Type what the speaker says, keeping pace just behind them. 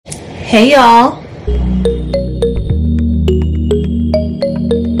Hey y'all.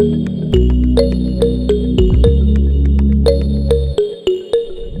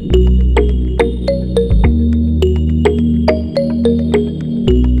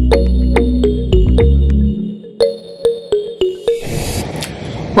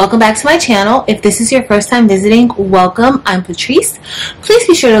 Welcome back to my channel. If this is your first time visiting, welcome. I'm Patrice. Please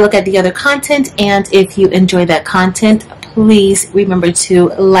be sure to look at the other content, and if you enjoy that content, please remember to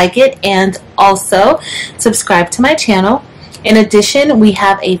like it and also subscribe to my channel. In addition, we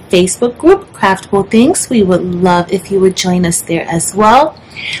have a Facebook group, Craftable Things. We would love if you would join us there as well.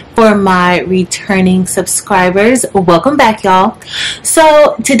 For my returning subscribers, welcome back, y'all.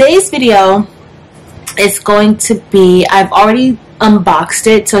 So today's video is going to be, I've already unboxed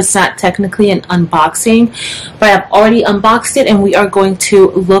it, so it's not technically an unboxing, but I've already unboxed it, and we are going to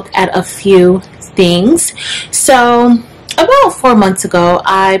look at a few things. So about 4 months ago,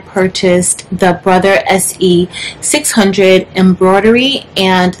 I purchased the Brother SE600 embroidery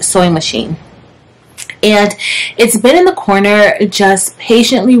and sewing machine, and it's been in the corner just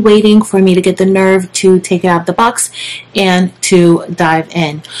patiently waiting for me to get the nerve to take it out of the box and to dive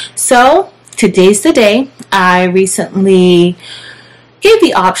in. So today's the day. I recently gave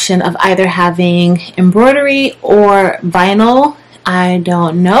the option of either having embroidery or vinyl. I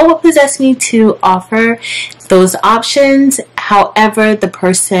don't know what possessed me to offer those options. However, the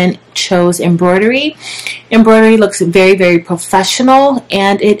person chose embroidery. Embroidery looks very, very professional,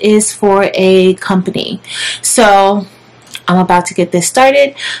 and it is for a company. So I'm about to get this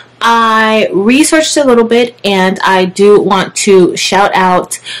started. I researched a little bit, and I do want to shout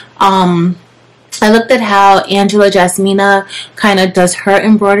out, I looked at how Angela Jasmina kind of does her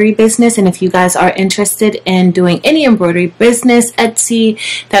embroidery business, and if you guys are interested in doing any embroidery business, Etsy,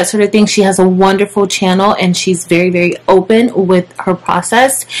 that sort of thing, she has a wonderful channel, and she's very, very open with her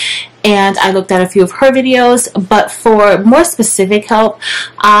process. And I looked at a few of her videos, but for more specific help,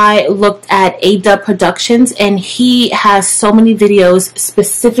 I looked at ADub Productions, and he has so many videos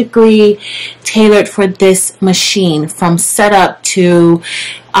specifically tailored for this machine, from setup to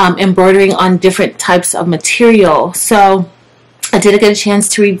embroidering on different types of material. So I did get a chance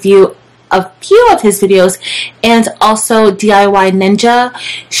to review a few of his videos, and also DIY Ninja.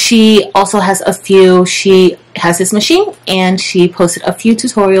 She also has a few. She has this machine, and she posted a few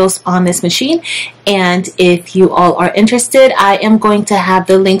tutorials on this machine. And if you all are interested, I am going to have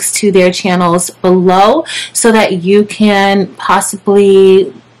the links to their channels below so that you can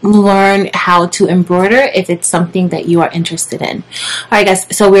possibly learn how to embroider if it's something that you are interested in. Alright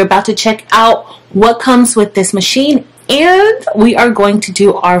guys, so we're about to check out what comes with this machine, and we are going to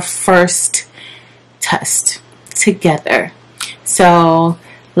do our first test together. So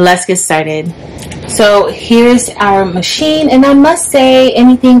let's get started. So here's our machine, and I must say,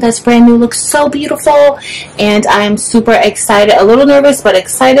 anything that's brand new looks so beautiful, and I am super excited, a little nervous but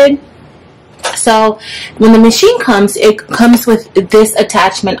excited. So when the machine comes, it comes with this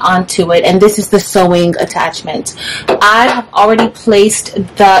attachment onto it, and this is the sewing attachment. I have already placed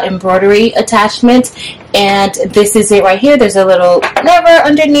the embroidery attachment, and this is it right here. There's a little lever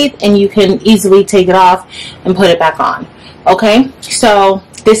underneath, and you can easily take it off and put it back on. Okay, so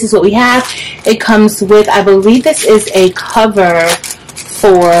this is what we have. It comes with, I believe this is a cover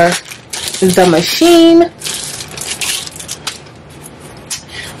for the machine.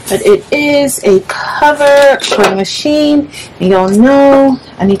 But it is a cover for the machine, and y'all know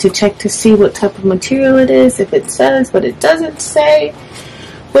I need to check to see what type of material it is, if it says, but it doesn't say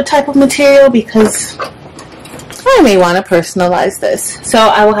what type of material, because I may want to personalize this, so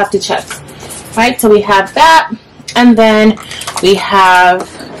I will have to check. Right, so we have that, and then we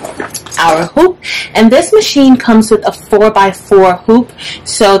have our hoop, and this machine comes with a 4x4 hoop,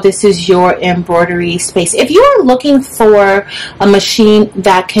 so this is your embroidery space. If you are looking for a machine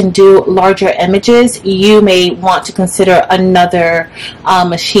that can do larger images, you may want to consider another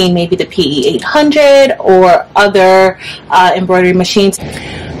machine, maybe the PE800 or other embroidery machines.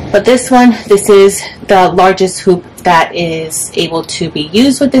 But this one, this is the largest hoop that is able to be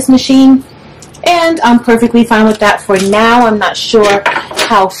used with this machine, and I'm perfectly fine with that for now. I'm not sure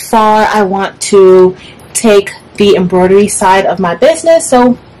how far I want to take the embroidery side of my business,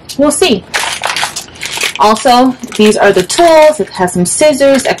 so we'll see. Also, these are the tools. It has some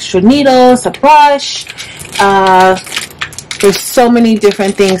scissors, extra needles, a brush. There's so many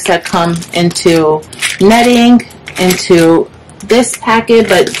different things that come into netting, into this packet,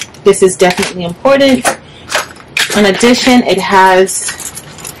 but this is definitely important. In addition, it has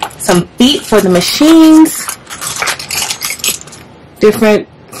some feet for the machines, different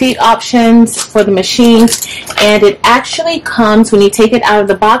feet options for the machines, and it actually comes, when you take it out of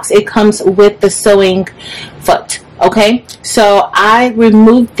the box, it comes with the sewing foot. Okay, so I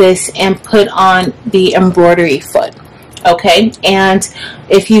removed this and put on the embroidery foot. Okay, and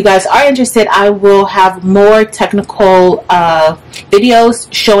if you guys are interested, I will have more technical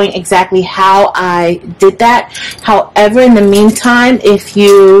videos showing exactly how I did that. However, in the meantime, if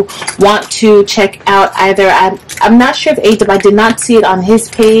you want to check out either, I'm not sure if ADEB, I did not see it on his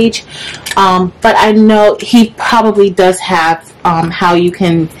page, but I know he probably does have how you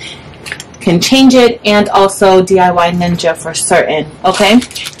can change it, and also DIY Ninja for certain. Okay,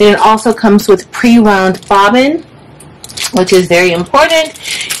 then it also comes with pre-wound bobbin, which is very important.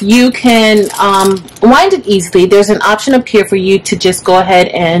 You can wind it easily. There's an option up here for you to just go ahead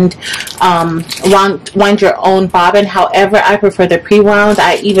and wind your own bobbin. However, I prefer the pre-wound.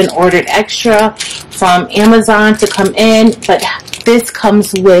 I even ordered extra from Amazon to come in, but this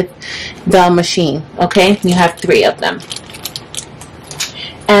comes with the machine. Okay, you have 3 of them.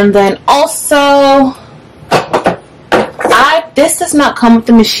 And then also, this does not come with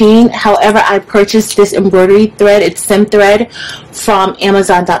the machine. However, I purchased this embroidery thread. It's Sim thread from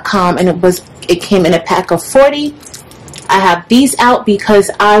Amazon.com, and it came in a pack of 40. I have these out because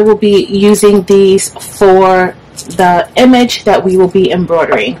I will be using these for the image that we will be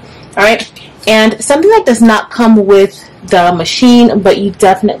embroidering. All right, and something that does not come with the machine, but you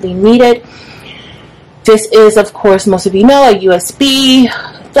definitely need it. This is, of course, most of you know, a USB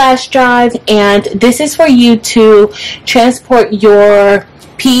flash drive, and this is for you to transport your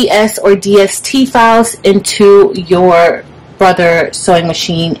PES or DST files into your Brother sewing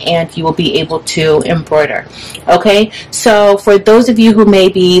machine, and you will be able to embroider. Okay, so for those of you who may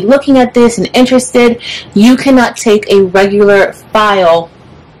be looking at this and interested, you cannot take a regular file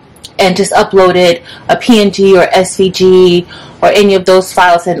and just upload it, a PNG or SVG or any of those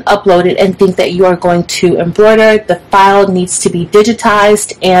files, and upload it and think that you are going to embroider. The file needs to be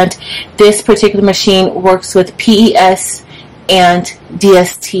digitized, and this particular machine works with PES and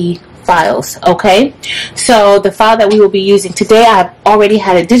DST files. Okay, so the file that we will be using today, I've already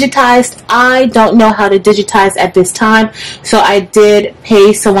had it digitized. I don't know how to digitize at this time, so I did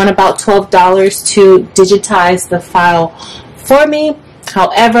pay someone about $12 to digitize the file for me.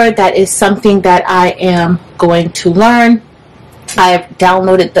 However, that is something that I am going to learn. I've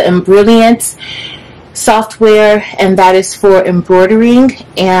downloaded the Embrilliance software, and that is for embroidering,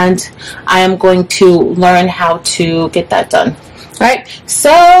 and I am going to learn how to get that done. All right,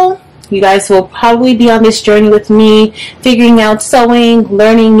 so you guys will probably be on this journey with me, figuring out sewing,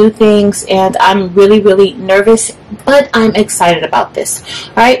 learning new things, and I'm really nervous, but I'm excited about this.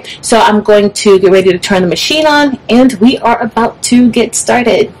 All right, so I'm going to get ready to turn the machine on, and we are about to get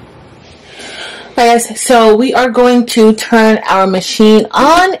started. Alright guys, so we are going to turn our machine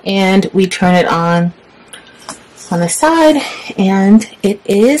on, and we turn it on the side, and it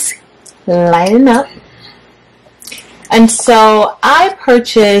is lighting up. And so I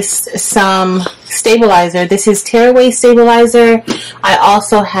purchased some stabilizer. This is tearaway stabilizer. I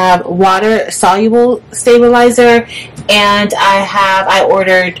also have water soluble stabilizer, and I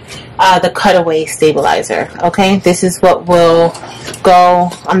ordered the cutaway stabilizer. Okay, this is what will go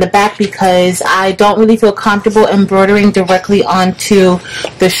on the back because I don't really feel comfortable embroidering directly onto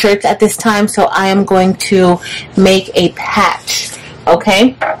the shirts at this time, so I am going to make a patch.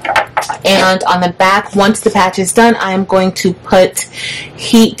 Okay, and on the back, once the patch is done, I am going to put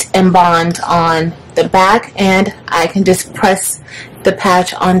heat and bond on the back, and I can just press the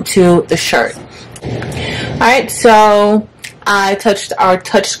patch onto the shirt. Alright, so I touched our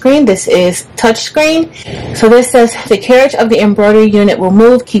touch screen. This is touch screen. So this says the carriage of the embroidery unit will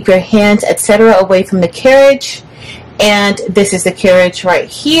move. Keep your hands, etc. away from the carriage. And this is the carriage right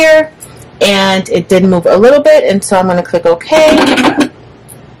here. And it did move a little bit, and so I'm going to click OK.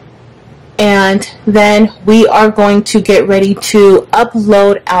 And then we are going to get ready to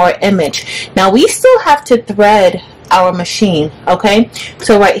upload our image. Now we still have to thread our machine, okay?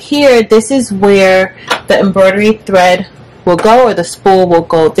 So right here, this is where the embroidery thread will go, or the spool will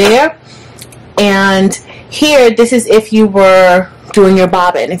go there. And here, this is if you were doing your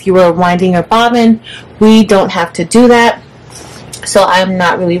bobbin. If you were winding your bobbin, we don't have to do that. So I'm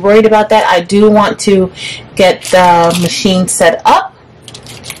not really worried about that. I do want to get the machine set up.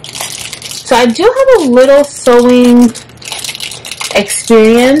 So I do have a little sewing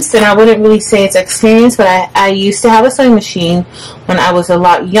experience, and I wouldn't really say it's experience, but I used to have a sewing machine when I was a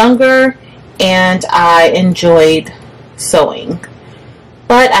lot younger, and I enjoyed sewing.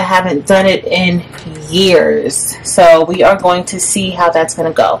 But I haven't done it in years. So we are going to see how that's going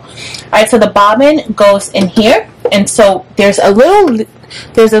to go. Alright, so the bobbin goes in here. And so there's a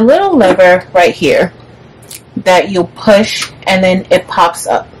little lever right here that you'll push and then it pops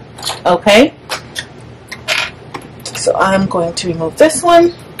up. Okay, so I'm going to remove this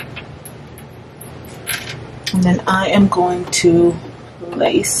one, and then I am going to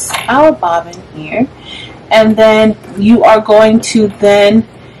place our bobbin here, and then you are going to then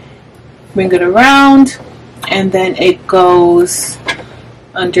bring it around, and then it goes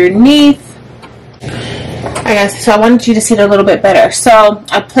underneath. Alright guys, so I wanted you to see it a little bit better. So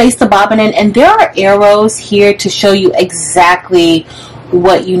I placed the bobbin in, and there are arrows here to show you exactly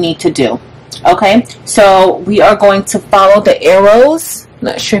what you need to do. Okay, so we are going to follow the arrows.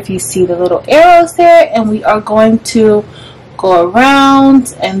 Not sure if you see the little arrows there, and we are going to go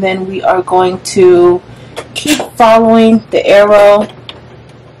around, and then we are going to keep following the arrow,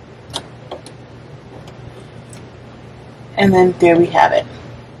 and then there we have it.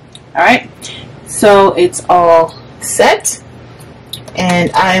 Alright, so it's all set,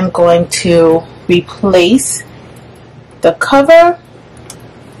 and I'm going to replace the cover,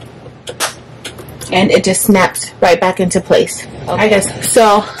 and it just snaps right back into place. Okay, guys,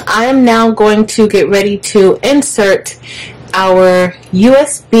 so I am now going to get ready to insert our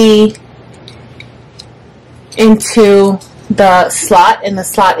USB into the slot, and the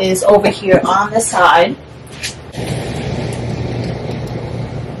slot is over here on the side.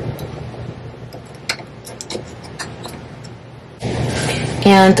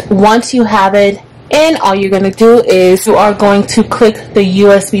 And once you have it in, all you're going to do is you are going to click the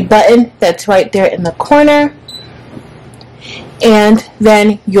USB button that's right there in the corner, and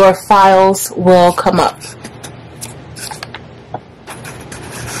then your files will come up.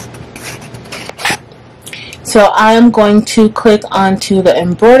 So I am going to click onto the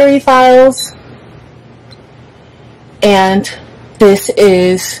embroidery files, and this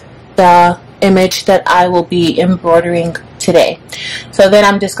is the image that I will be embroidering today. So then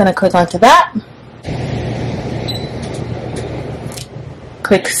I'm just going to click onto that,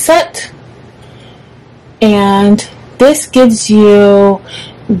 click set, and this gives you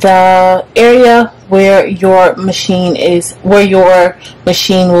the area where your machine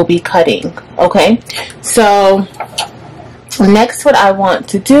will be cutting. Okay, so next what I want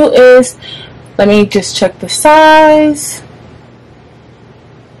to do is, let me just check the size.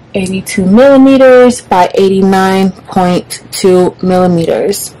 82 millimeters by 89.2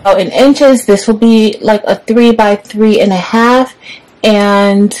 millimeters. So in inches, this will be like a 3 by 3.5,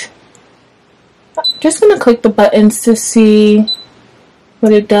 and I'm just gonna click the buttons to see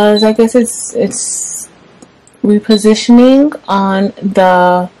what it does. I guess it's repositioning on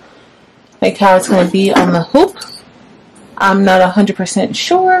the, like how it's gonna be on the hoop. I'm not 100%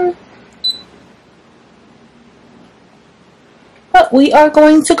 sure, but we are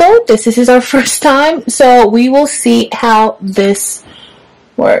going to go with this. This is our first time, so we will see how this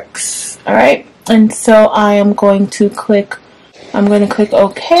works. All right, and so I am going to click, I'm going to click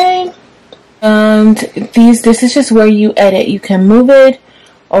OK, and this is just where you edit. You can move it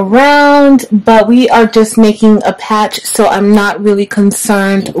around, but we are just making a patch, so I'm not really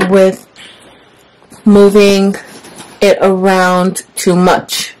concerned with moving it around too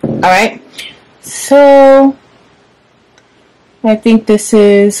much. All right, so I think this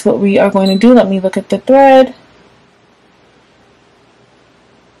is what we are going to do. Let me look at the thread.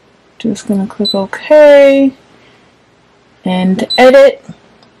 Just going to click OK and edit.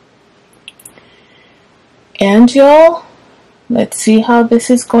 And y'all, let's see how this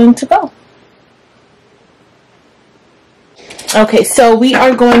is going to go. Okay, so we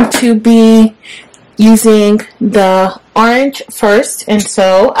are going to be using the orange first, and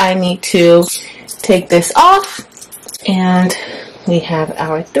so I need to take this off. And we have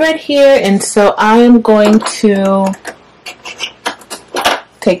our thread here, and so I am going to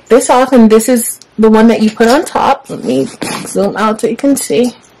take this off, and this is the one that you put on top. Let me zoom out so you can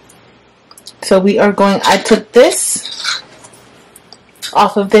see. So we are going, I took this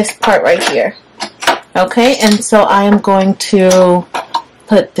off of this part right here. Okay, and so I am going to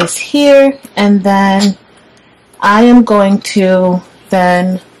put this here, and then I am going to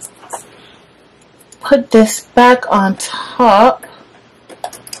then put this back on top.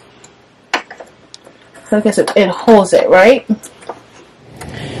 So I guess it holds it, right?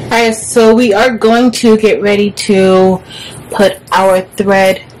 Alright, so we are going to get ready to put our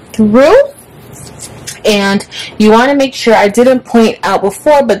thread through. And you want to make sure, I didn't point out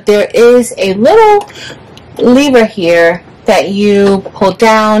before, but there is a little lever here that you pull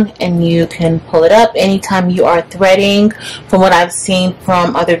down and you can pull it up anytime you are threading. From what I've seen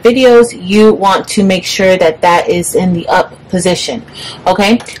from other videos, you want to make sure that that is in the up position.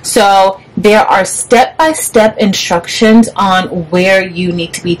 Okay, so there are step-by-step instructions on where you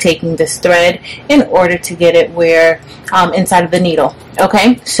need to be taking this thread in order to get it where inside of the needle.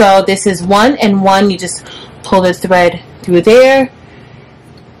 Okay, so this is 1 and 1. You just pull the thread through there,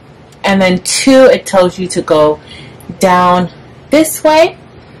 and then 2, it tells you to go down this way.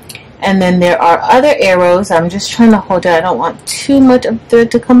 And then there are other arrows. I'm just trying to hold it. I don't want too much of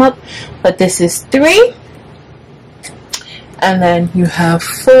thread to come up, but this is 3. And then you have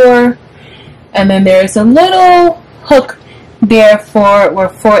 4. And then there's a little hook there for where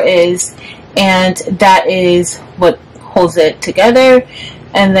 4 is, and that is what holds it together.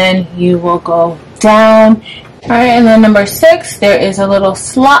 And then you will go down. Alright, and then number 6, there is a little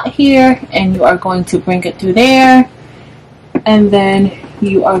slot here, and you are going to bring it through there. And then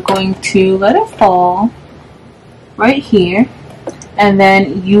you are going to let it fall right here. And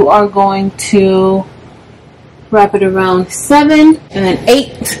then you are going to wrap it around 7. And then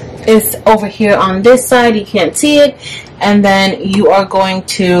 8 is over here on this side. You can't see it. And then you are going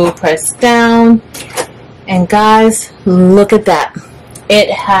to press down. And guys, look at that. It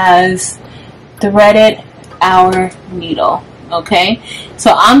has threaded our needle. Okay,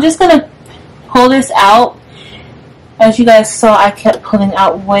 so I'm just gonna pull this out. As you guys saw, I kept pulling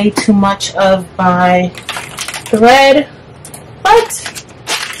out way too much of my thread, but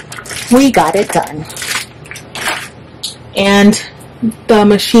we got it done. And the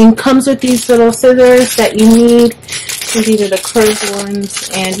machine comes with these little scissors that you need. And these are the curved ones,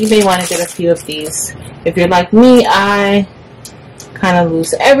 and you may want to get a few of these. If you're like me, I kind of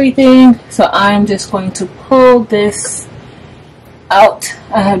lose everything, so I'm just going to pull this out.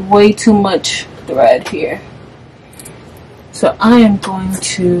 I had way too much thread here, so I am going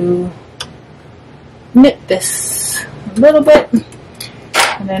to knit this a little bit,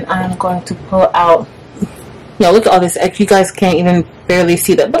 and then I'm going to pull out. You know, look at all this extra. You guys can't even barely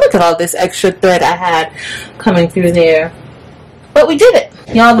see that, but look at all this extra thread I had coming through there. But we did it.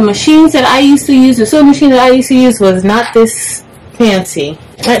 Y'all, the machines that I used to use, the sewing machine that I used to use was not this fancy.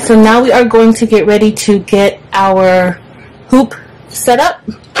 Alright, so now we are going to get ready to get our hoop set up.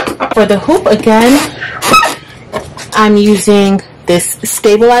 For the hoop, again, I'm using this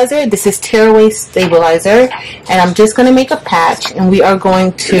stabilizer. This is tearaway stabilizer, and I'm just going to make a patch, and we are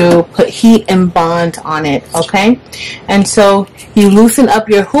going to put heat and bond on it. Okay, and so you loosen up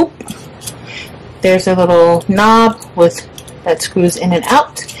your hoop. There's a little knob with that screws in and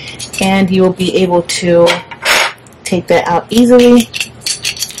out, and you will be able to take that out easily.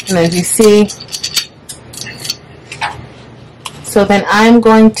 And as you see, so then I'm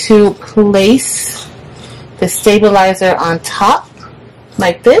going to place the stabilizer on top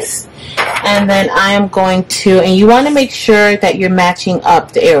like this, and then I am going to, and you want to make sure that you're matching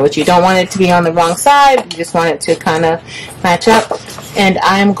up the arrows. You don't want it to be on the wrong side, you just want it to kind of match up, and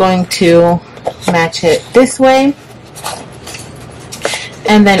I'm going to match it this way,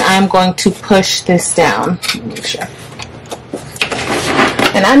 and then I'm going to push this down. Make sure.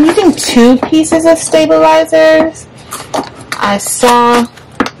 And I'm using 2 pieces of stabilizers. I saw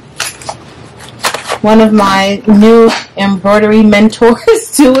one of my new embroidery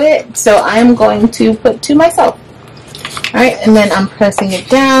mentors do it, so I'm going to put 2 myself. Alright, and then I'm pressing it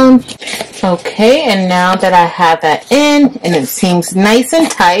down. Okay, and now that I have that in, and it seems nice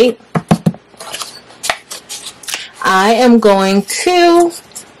and tight, I am going to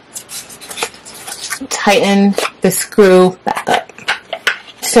tighten the screw back up.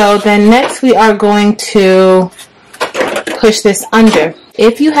 So then next we are going to push this under.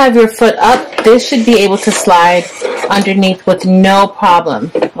 If you have your foot up, this should be able to slide underneath with no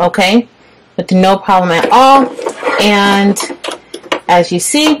problem, okay? With no problem at all. And as you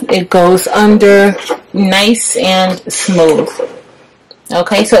see, it goes under nice and smooth.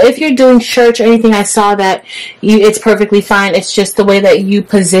 Okay, so if you're doing shirts or anything, I saw that it's perfectly fine. It's just the way that you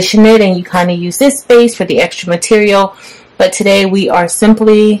position it, and you kind of use this space for the extra material. But today we are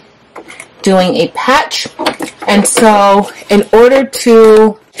simply doing a patch. And so in order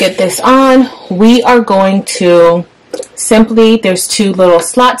to get this on, we are going to simply, there's 2 little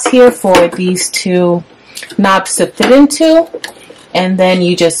slots here for these 2 knobs to fit into, and then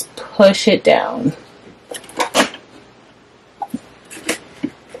you just push it down.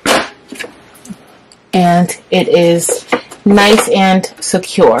 And it is nice and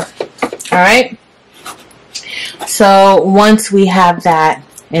secure. Alright? So once we have that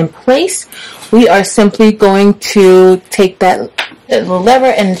in place, we are simply going to take that little lever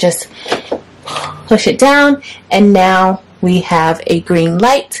and just push it down, and now we have a green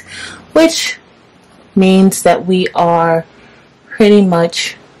light, which means that we are pretty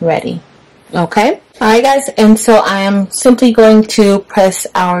much ready. Okay. Alright guys, and so I am simply going to press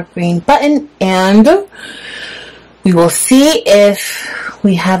our green button and we will see if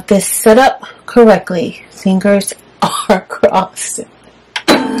we have this set up correctly. Fingers are crossed.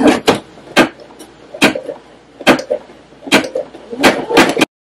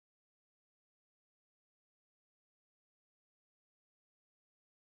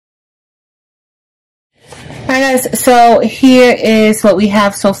 Alright guys, so here is what we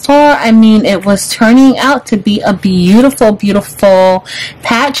have so far. I mean, it was turning out to be a beautiful, beautiful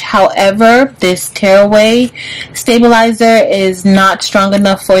patch. However, this tearaway stabilizer is not strong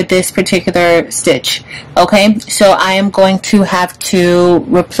enough for this particular stitch. Okay, so I am going to have to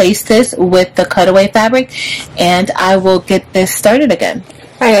replace this with the cutaway fabric and I will get this started again.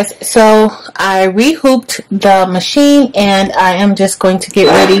 Alright guys, so I rehooped the machine and I am just going to get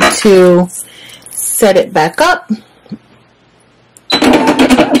ready to set it back up.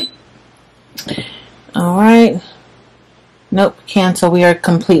 Alright. Nope, cancel. We're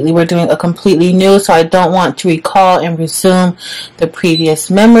doing a completely new, so I don't want to recall and resume the previous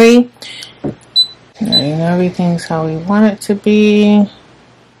memory. Everything's how we want it to be.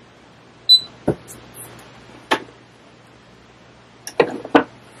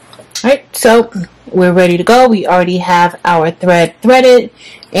 Alright, so we're ready to go. We already have our thread threaded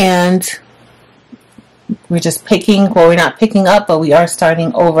and we're just picking, well, we're not picking up, but we are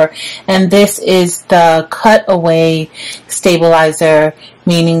starting over. And this is the cutaway stabilizer,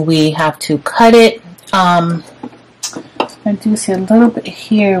 meaning we have to cut it. I do see a little bit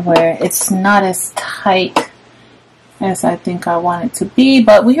here where it's not as tight as I think I want it to be,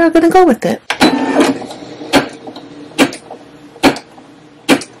 but we are going to go with it.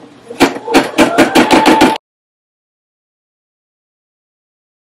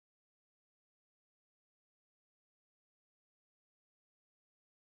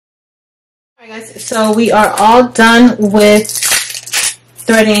 Alright guys, so we are all done with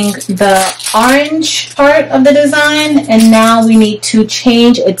threading the orange part of the design and now we need to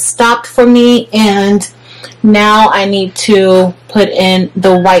change. It stopped for me and now I need to put in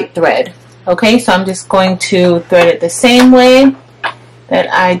the white thread. Okay, so I'm just going to thread it the same way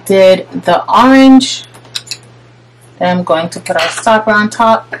that I did the orange. Then I'm going to put our stopper on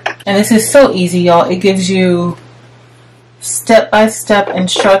top. And this is so easy, y'all. It gives you step-by-step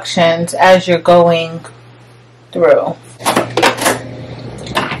instructions as you're going through.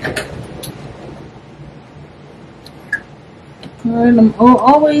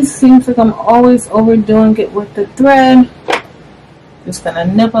 Alright, seems like I'm always overdoing it with the thread. Just gonna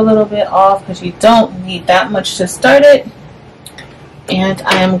nip a little bit off because you don't need that much to start it. And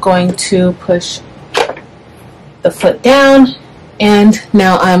I am going to push the foot down and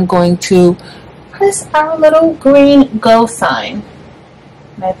now I'm going to press our little green go sign.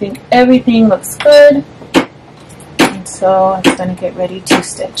 And I think everything looks good. And so I'm going to get ready to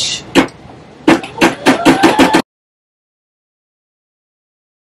stitch.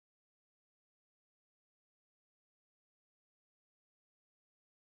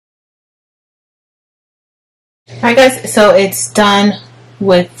 Alright guys, so it's done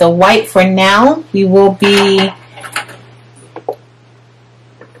with the white for now. We will be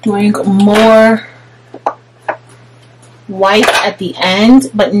doing more white at the end,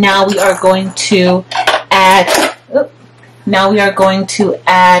 but now we are going to add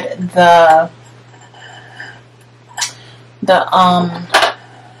the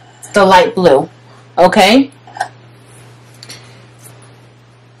light blue. Okay,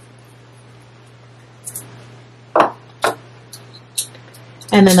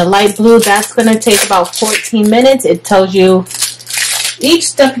 and then the light blue, that's going to take about 14 minutes. It tells you each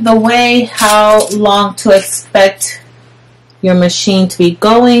step of the way how long to expect your machine to be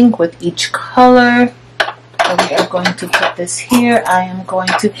going with each color. So we are going to put this here. I am going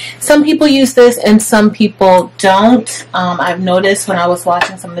to, some people use this and some people don't. I've noticed when I was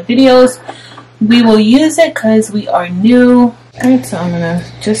watching some of the videos, we will use it because we are new. Alright, so I'm going to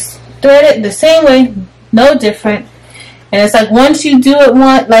just thread it the same way, no different. And it's like once you do it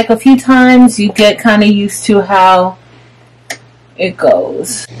like a few times, you get kind of used to how it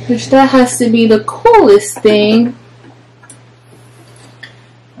goes. Which that has to be the coolest thing.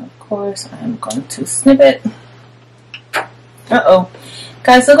 Of course, I'm going to snip it. Uh-oh.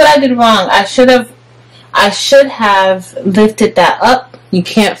 Guys, look what I did wrong. I should have lifted that up. You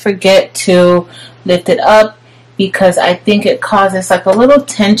can't forget to lift it up because I think it causes like a little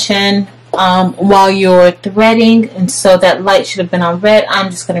tension while you're threading, and so that light should have been on red.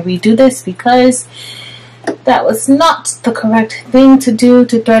 I'm just going to redo this because that was not the correct thing to do,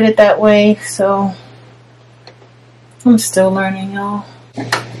 to thread it that way. So I'm still learning, y'all.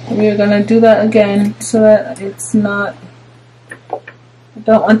 We're gonna do that again so that it's not, I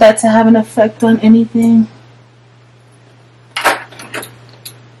don't want that to have an effect on anything.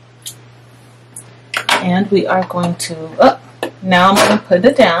 And we are going to, now I'm going to put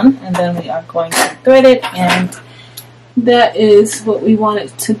it down, and then we are going to thread it, and that is what we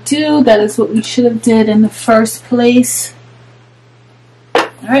wanted to do. That is what we should have did in the first place.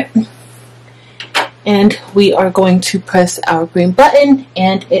 Alright. And we are going to press our green button,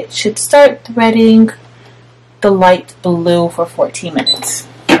 and it should start threading the light blue for 14 minutes.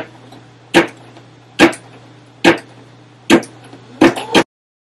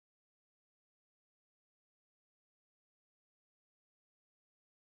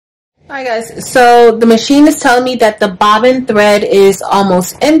 Alright guys, so the machine is telling me that the bobbin thread is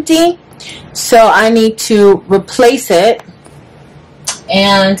almost empty, so I need to replace it.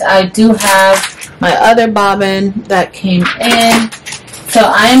 And I do have my other bobbin that came in, so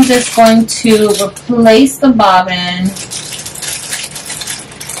I'm just going to replace the bobbin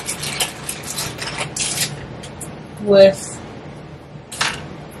with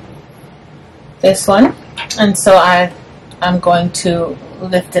this one. And so I'm going to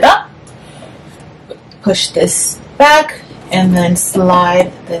lift it up, push this back, and then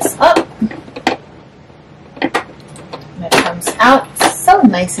slide this up. And it comes out so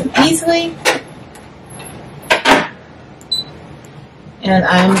nice and easily. And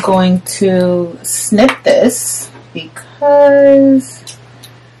I'm going to snip this because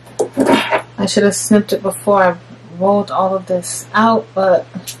I should have snipped it before I rolled all of this out, but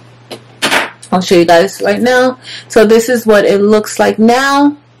I'll show you guys right now. So this is what it looks like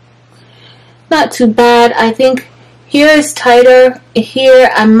now. Not too bad. I think here is tighter.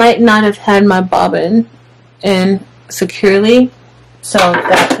 Here I might not have had my bobbin in securely, so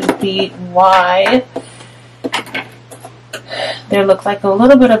that could be why there looked like a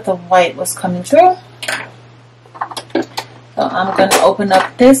little bit of the white was coming through. So I'm going to open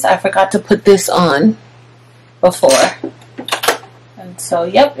up this. I forgot to put this on before. And so,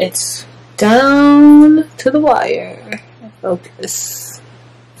 yep, it's down to the wire. Focus.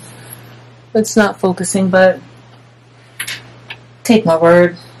 It's not focusing, but take my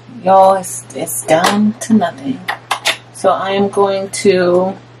word, y'all, it's down to nothing. So I am going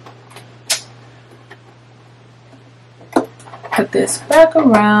to put this back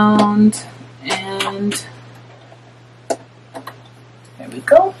around, and there we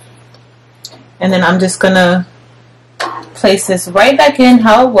go. And then I'm just gonna place this right back in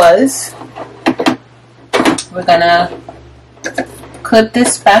how it was. We're gonna clip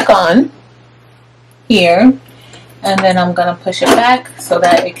this back on here, and then I'm gonna push it back so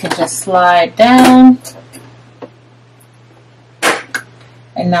that it can just slide down.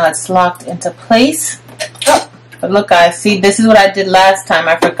 And now it's locked into place. Oh, but look guys, see, this is what I did last time.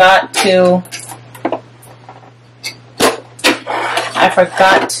 I forgot to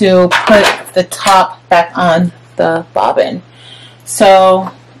put the top back on the bobbin. So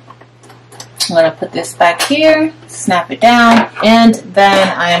I'm going to put this back here, snap it down, and then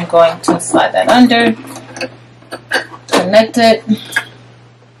I am going to slide that under, connect it,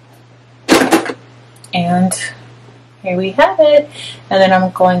 and here we have it. And then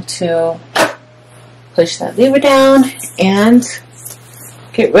I'm going to push that lever down and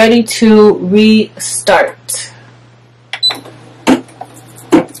get ready to restart.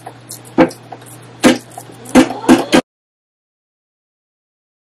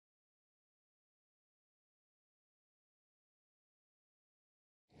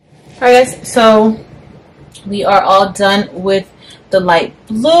 Alright guys, so we are all done with the light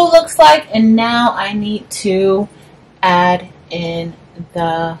blue, looks like, and now I need to add in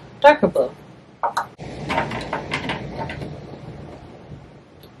the darker blue.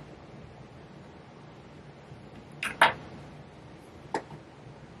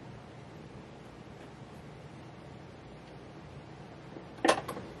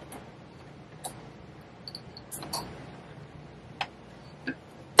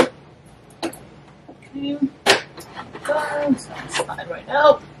 Slide right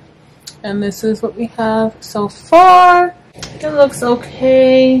out, and this is what we have so far. It looks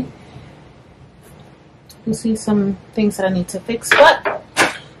okay. You see some things that I need to fix, but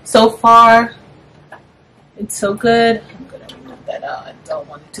so far it's so good. I'm gonna remove that out. I don't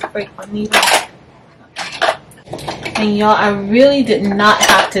want it to break my needle. And y'all, I really did not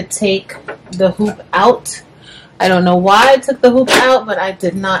have to take the hoop out. I don't know why I took the hoop out, but I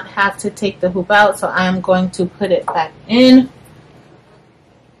did not have to take the hoop out, so I'm going to put it back in.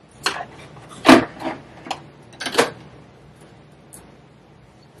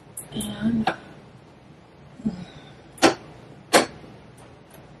 And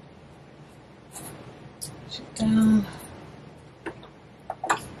Push it down.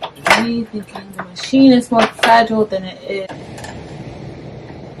 Me thinking the machine is more fragile than it is.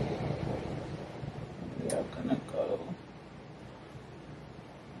 We are gonna go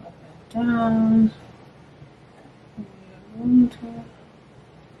up and down. We are going to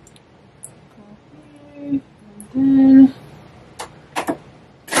go here and then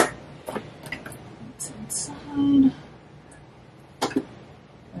it's inside. And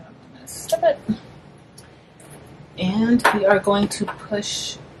I'm gonna step it. And we are going to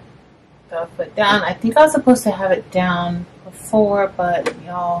push the foot down. I think I was supposed to have it down before, but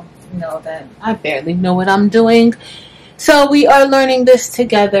y'all know that I barely know what I'm doing. So we are learning this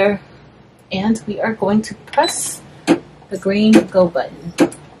together, and we are going to press the green go button.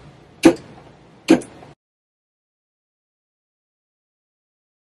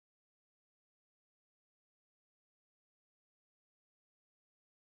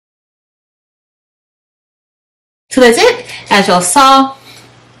 So that's it. As y'all saw,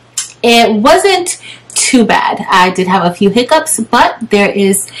 it wasn't too bad. I did have a few hiccups, but there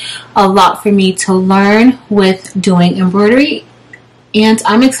is a lot for me to learn with doing embroidery, and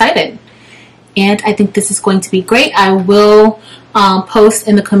I'm excited. And I think this is going to be great. I will post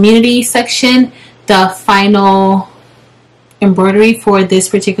in the community section the final embroidery for this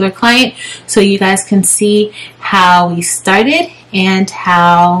particular client, so you guys can see how we started and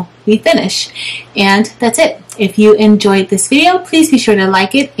how we finish. And that's it. If you enjoyed this video, please be sure to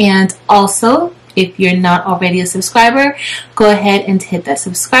like it, and also if you're not already a subscriber, go ahead and hit that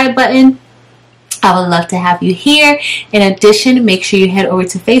subscribe button. I would love to have you here. In addition, make sure you head over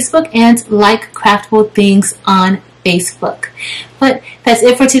to Facebook and like Craftable Things on Facebook. But that's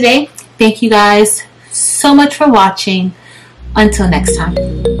it for today. Thank you guys so much for watching. Until next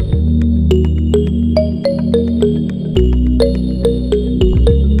time.